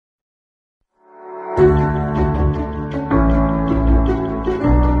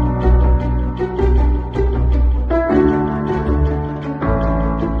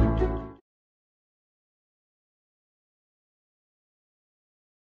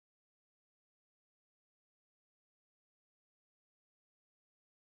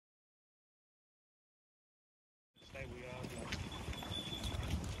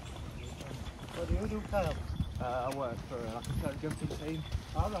do, Kyle? I work for like a show jumping team.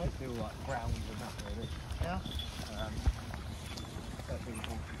 All right. Do like grounds and that really. Yeah. Don't really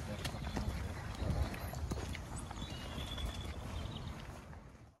horses there.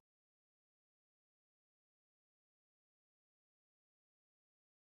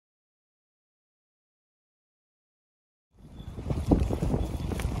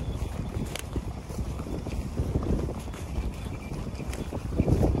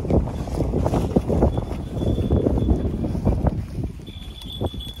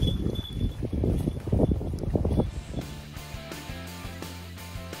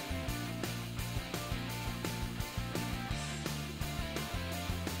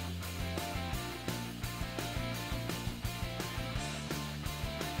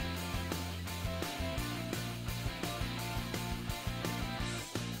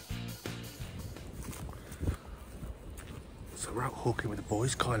 So we're out hawking with the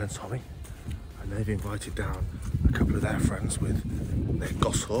boys, Kyle and Tommy, and they've invited down a couple of their friends with their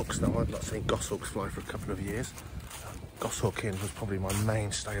goshawks. Now I've not seen goshawks fly for a couple of years. Goshawking was probably my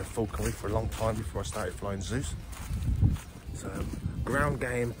mainstay of falconry for a long time before I started flying Zeus. So ground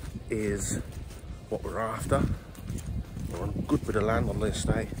game is what we're after. We're on a good bit of land on the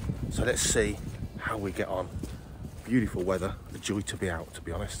estate, so let's see how we get on. Beautiful weather, a joy to be out, to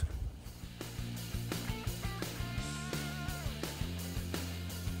be honest.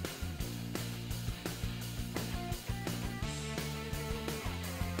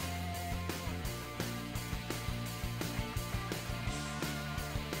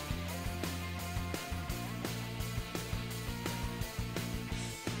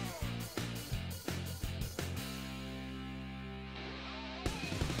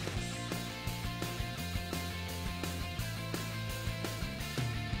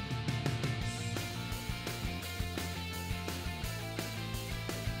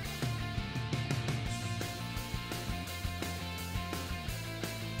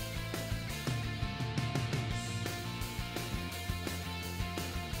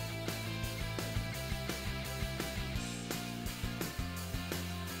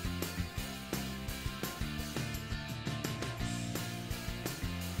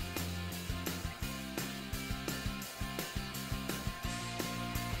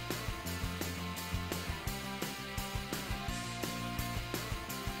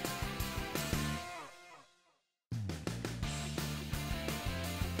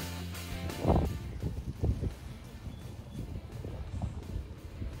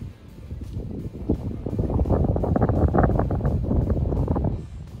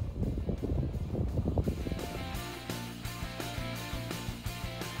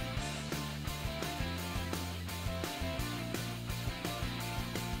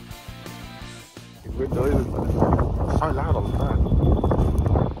 Good noise, isn't it? So loud on the fan.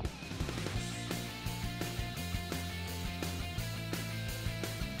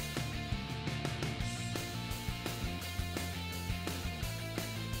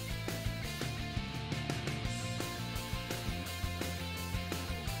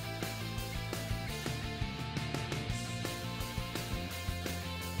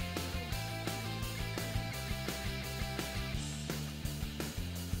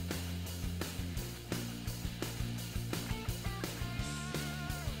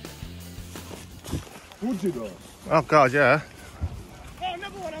 Would you though? Oh God, yeah. Oh,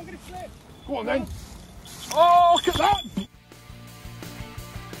 another one, I'm going to slip. Go on then. Oh, look at that!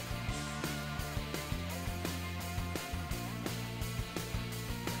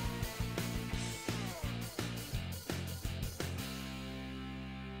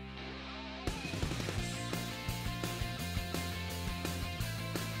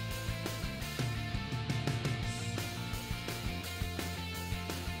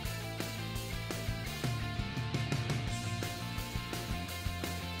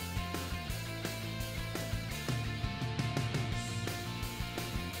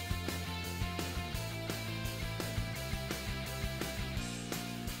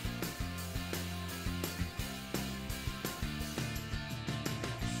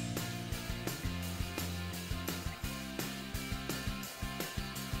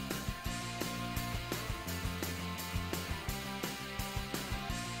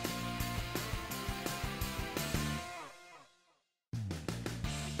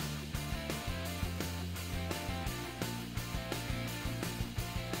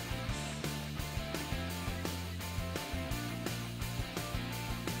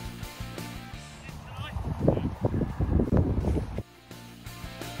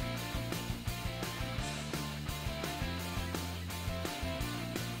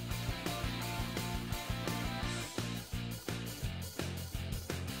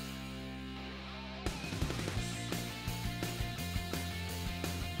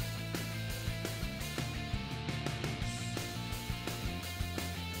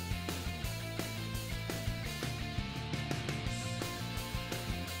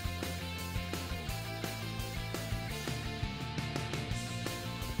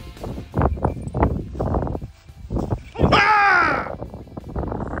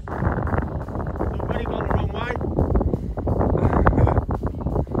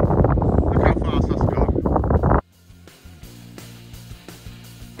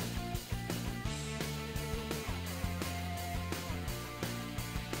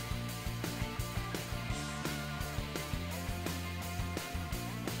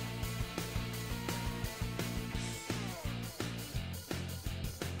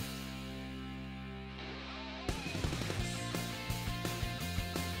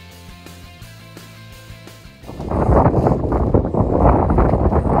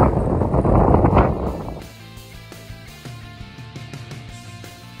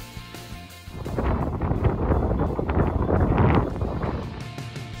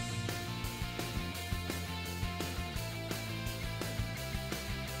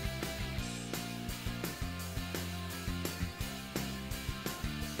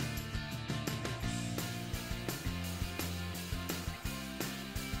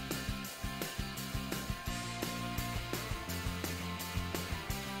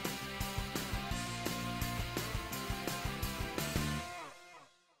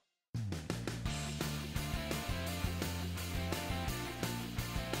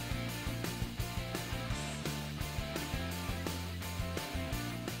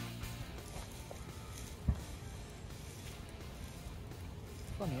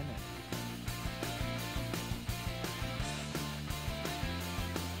 funny, isn't it?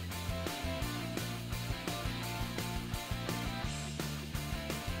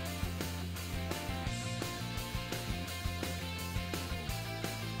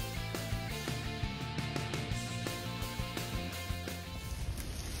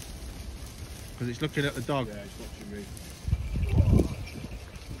 Because it's looking at the dog. Yeah, it's watching me.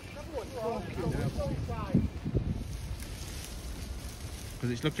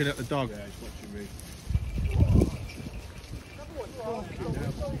 Because it's looking at the dog. Yeah, it's watching me. It's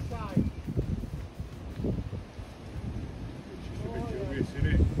just a bit curious, isn't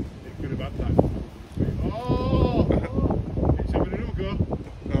it? It could have had that. Oh! It's having another go.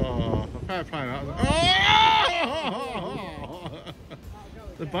 Oh, fair play that. Oh!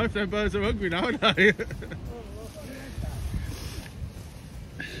 Both them birds are hungry now, aren't they?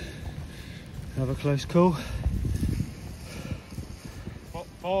 Have a close call.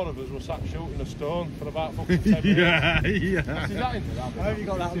 Four of us were sat shooting a stone for about fucking 10 minutes. Yeah. See that into that? I hope you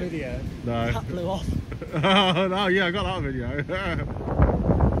got that video. No. That blew off. Oh, no, yeah, I got that video.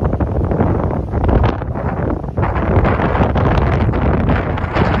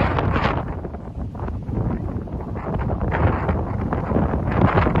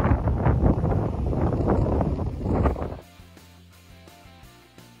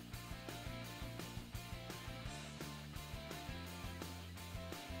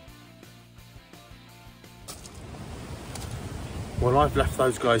 Well, I've left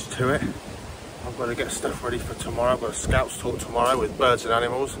those guys to it. I've got to get stuff ready for tomorrow. I've got a scouts talk tomorrow with birds and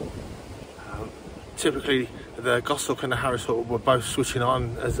animals. Typically, the goshawk and the hares were both switching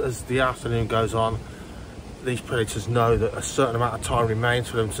on as the afternoon goes on. These predators know that a certain amount of time remains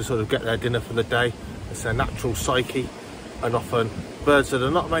for them to sort of get their dinner for the day. It's their natural psyche, and often birds that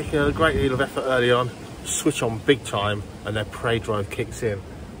are not making a great deal of effort early on switch on big time and their prey drive kicks in.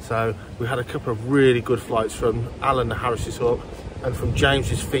 So we had a couple of really good flights from Alan the Harris's hawk and from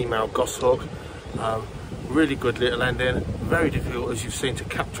James's female goshawk. Really good little ending. Very difficult, as you've seen, to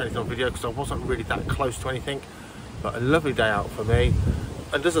capture anything on video because I wasn't really that close to anything. But a lovely day out for me.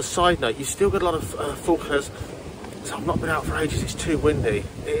 And as a side note, you still got a lot of falconers. So I've not been out for ages. It's too windy.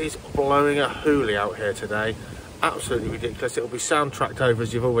 It is blowing a hoolie out here today. Absolutely ridiculous. It will be soundtracked over,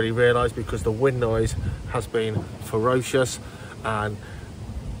 as you've already realised, because the wind noise has been ferocious. And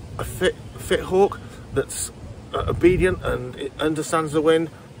a fit hawk that's obedient and it understands the wind.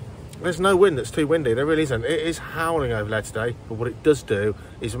 There's no wind that's too windy, there really isn't. It is howling over there today, but what it does do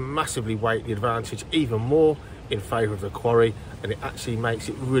is massively weight the advantage even more in favour of the quarry, and it actually makes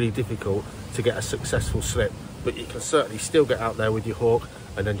it really difficult to get a successful slip. But you can certainly still get out there with your hawk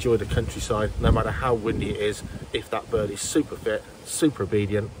and enjoy the countryside no matter how windy it is, if that bird is super fit, super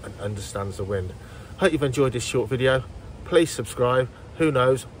obedient and understands the wind. Hope you've enjoyed this short video. Please subscribe. Who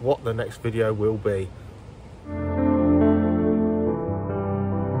knows what the next video will be.